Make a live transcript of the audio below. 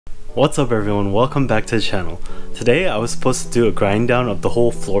What's up everyone, welcome back to the channel. Today I was supposed to do a grind down of the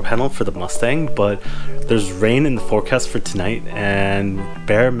whole floor panel for the Mustang, but there's rain in the forecast for tonight, and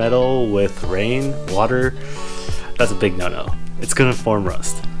bare metal with rain, water, that's a big no-no. It's gonna form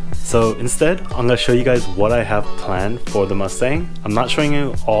rust. So instead, I'm gonna show you guys what I have planned for the Mustang. I'm not showing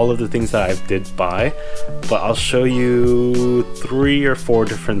you all of the things that I did buy, but I'll show you 3 or 4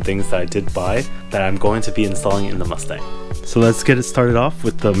 different things that I did buy that I'm going to be installing in the Mustang. So let's get it started off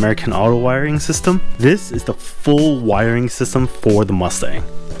with the American Auto wiring system. This is the full wiring system for the Mustang.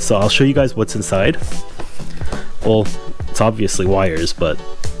 So I'll show you guys what's inside. Well, it's obviously wires, but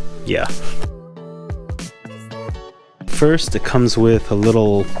yeah. First, it comes with a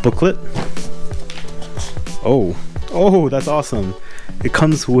little booklet. Oh, that's awesome. It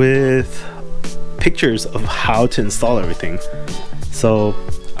comes with pictures of how to install everything. So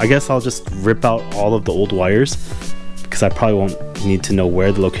I guess I'll just rip out all of the old wires, because I probably won't need to know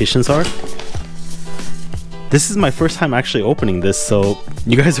where the locations are. This is my first time actually opening this, so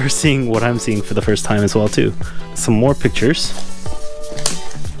you guys are seeing what I'm seeing for the first time as well too. Some more pictures.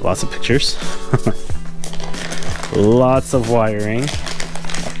 Lots of pictures. Lots of wiring.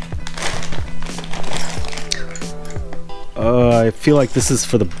 I feel like this is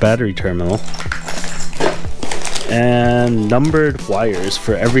for the battery terminal. And numbered wires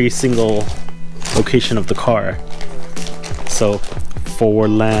for every single location of the car. So,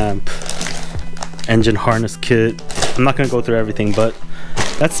 forward lamp, engine harness kit. I'm not gonna go through everything, but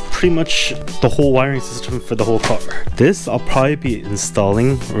that's pretty much the whole wiring system for the whole car. This I'll probably be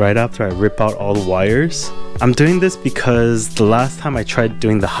installing right after I rip out all the wires. I'm doing this because the last time I tried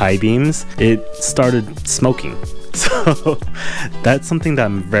doing the high beams, it started smoking. So that's something that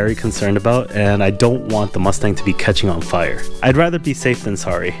I'm very concerned about, and I don't want the Mustang to be catching on fire. I'd rather be safe than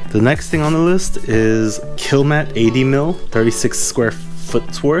sorry. The next thing on the list is Killmat 80 mil, 36 square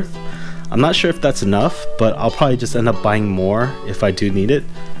foot worth. I'm not sure if that's enough, but I'll probably just end up buying more if I do need it.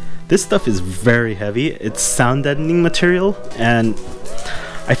 This stuff is very heavy. It's sound deadening material, and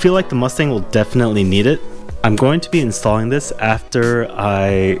I feel like the Mustang will definitely need it. I'm going to be installing this after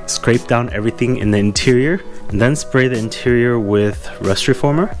I scrape down everything in the interior and then spray the interior with rust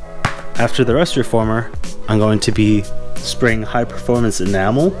reformer. After the rust reformer, I'm going to be spraying high performance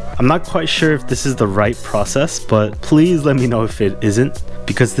enamel. I'm not quite sure if this is the right process, but please let me know if it isn't,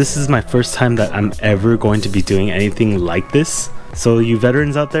 because this is my first time that I'm ever going to be doing anything like this. So you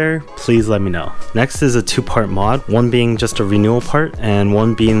veterans out there, please let me know. Next is a 2-part mod, one being just a renewal part and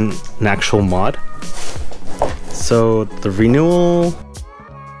one being an actual mod. So the renewal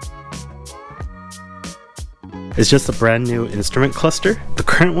is just a brand new instrument cluster. The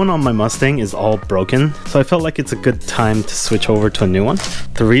current one on my Mustang is all broken, so I felt like it's a good time to switch over to a new one.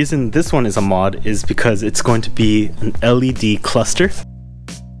 The reason this one is a mod is because it's going to be an LED cluster.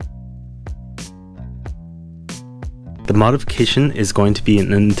 The modification is going to be an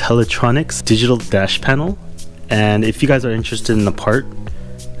Intellitronics digital dash panel, and if you guys are interested in the part,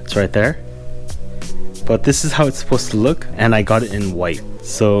 it's right there. But this is how it's supposed to look, and I got it in white.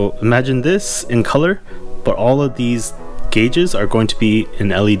 So imagine this in color, but all of these gauges are going to be in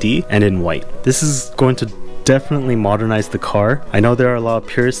LED and in white. This is going to definitely modernize the car. I know there are a lot of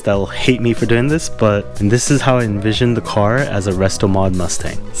purists that will hate me for doing this, but this is how I envision the car as a resto mod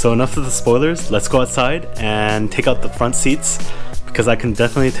Mustang. So enough of the spoilers, let's go outside and take out the front seats, because I can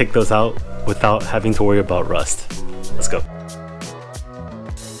definitely take those out without having to worry about rust. Let's go.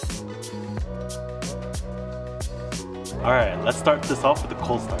 Alright, let's start this off with a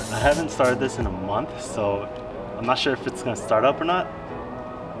cold start. I haven't started this in a month, so I'm not sure if it's going to start up or not.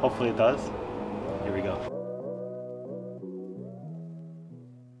 Hopefully it does. Here we go.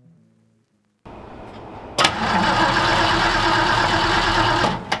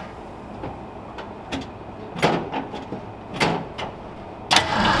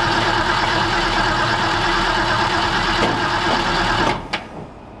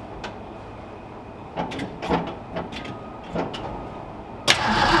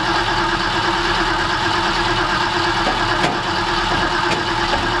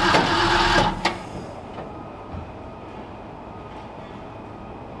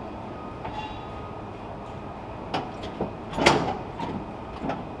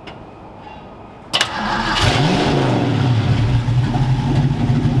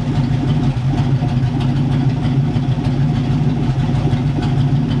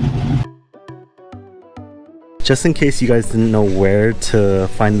 Just in case you guys didn't know where to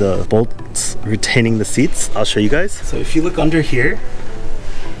find the bolts retaining the seats, I'll show you guys. So if you look under here,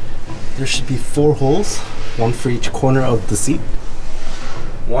 there should be 4 holes, one for each corner of the seat.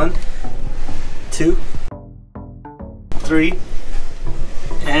 1, 2, 3,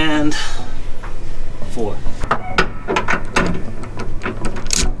 and and 4.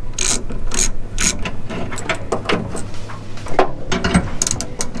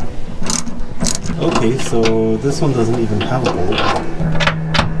 Okay, so this one doesn't even have a bolt.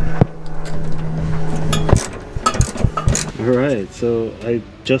 Alright, so I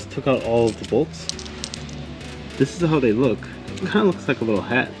just took out all of the bolts. This is how they look. It kind of looks like a little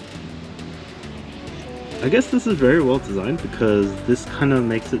hat. I guess this is very well designed because this kind of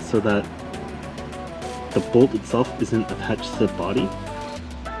makes it so that the bolt itself isn't attached to the body.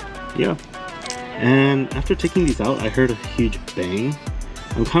 Yeah. And after taking these out, I heard a huge bang.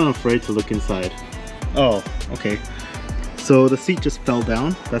 I'm kind of afraid to look inside. Oh, okay. So the seat just fell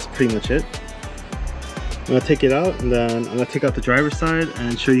down. That's pretty much it. I'm gonna take it out and then I'm gonna take out the driver's side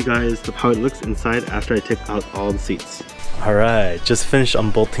and show you guys how it looks inside after I take out all the seats. Alright, just finished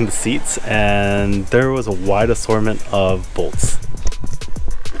unbolting the seats and there was a wide assortment of bolts.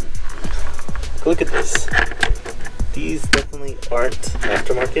 Look at this. These definitely aren't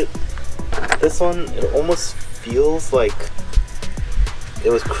aftermarket. This one, it almost feels like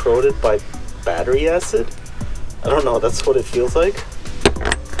it was corroded by battery acid. I don't know, that's what it feels like.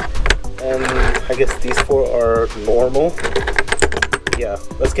 And I guess these 4 are normal. Yeah,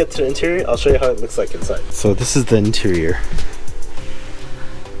 let's get to the interior. I'll show you how it looks like inside. So this is the interior.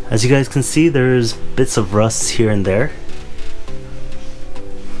 As you guys can see, there's bits of rust here and there.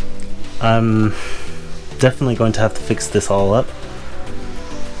 I'm definitely going to have to fix this all up.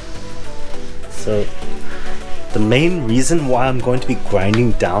 So the main reason why I'm going to be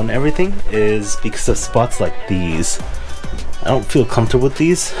grinding down everything is because of spots like these. I don't feel comfortable with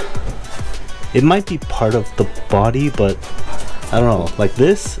these. It might be part of the body, but I don't know, like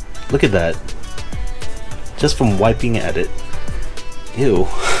this, look at that. Just from wiping at it. Ew.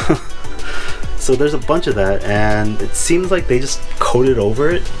 So there's a bunch of that and it seems like they just coated over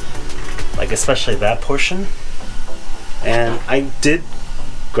it. Like especially that portion. And I did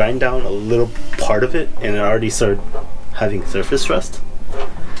grind down a little part of it and it already started having surface rust.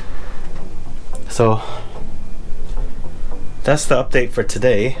 So that's the update for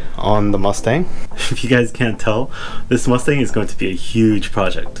today on the Mustang. If you guys can't tell, this Mustang is going to be a huge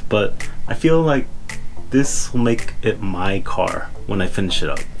project, but I feel like this will make it my car when I finish it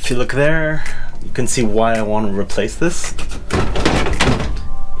up. If you look there, you can see why I want to replace this.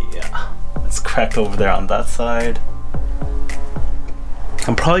 Yeah, it's cracked over there on that side.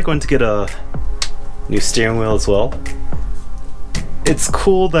 I'm probably going to get a new steering wheel as well. It's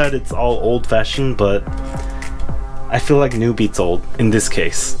cool that it's all old-fashioned, but I feel like new beats old in this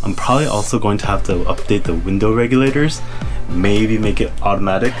case. I'm probably also going to have to update the window regulators, maybe make it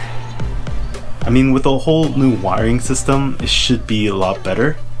automatic. I mean, with a whole new wiring system, it should be a lot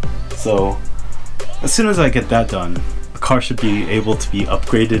better. So as soon as I get that done, the car should be able to be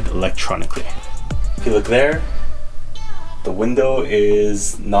upgraded electronically. If you look there, the window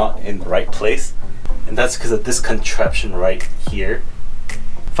is not in the right place, and that's because of this contraption right here.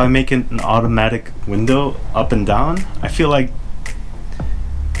 If I make it an automatic window up and down, I feel like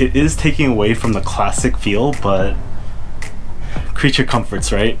it is taking away from the classic feel, but creature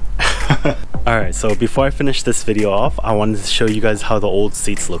comforts, right? Alright, so before I finish this video off, I wanted to show you guys how the old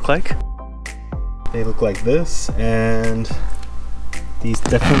seats look like. They look like this, and these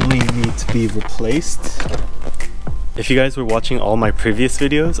definitely need to be replaced. If you guys were watching all my previous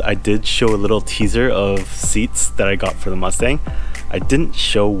videos, I did show a little teaser of seats that I got for the Mustang. I didn't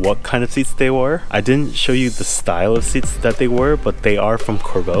show what kind of seats they were. I didn't show you the style of seats that they were, but they are from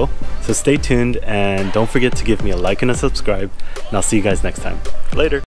Corbeau. So stay tuned and don't forget to give me a like and a subscribe, and I'll see you guys next time. Later!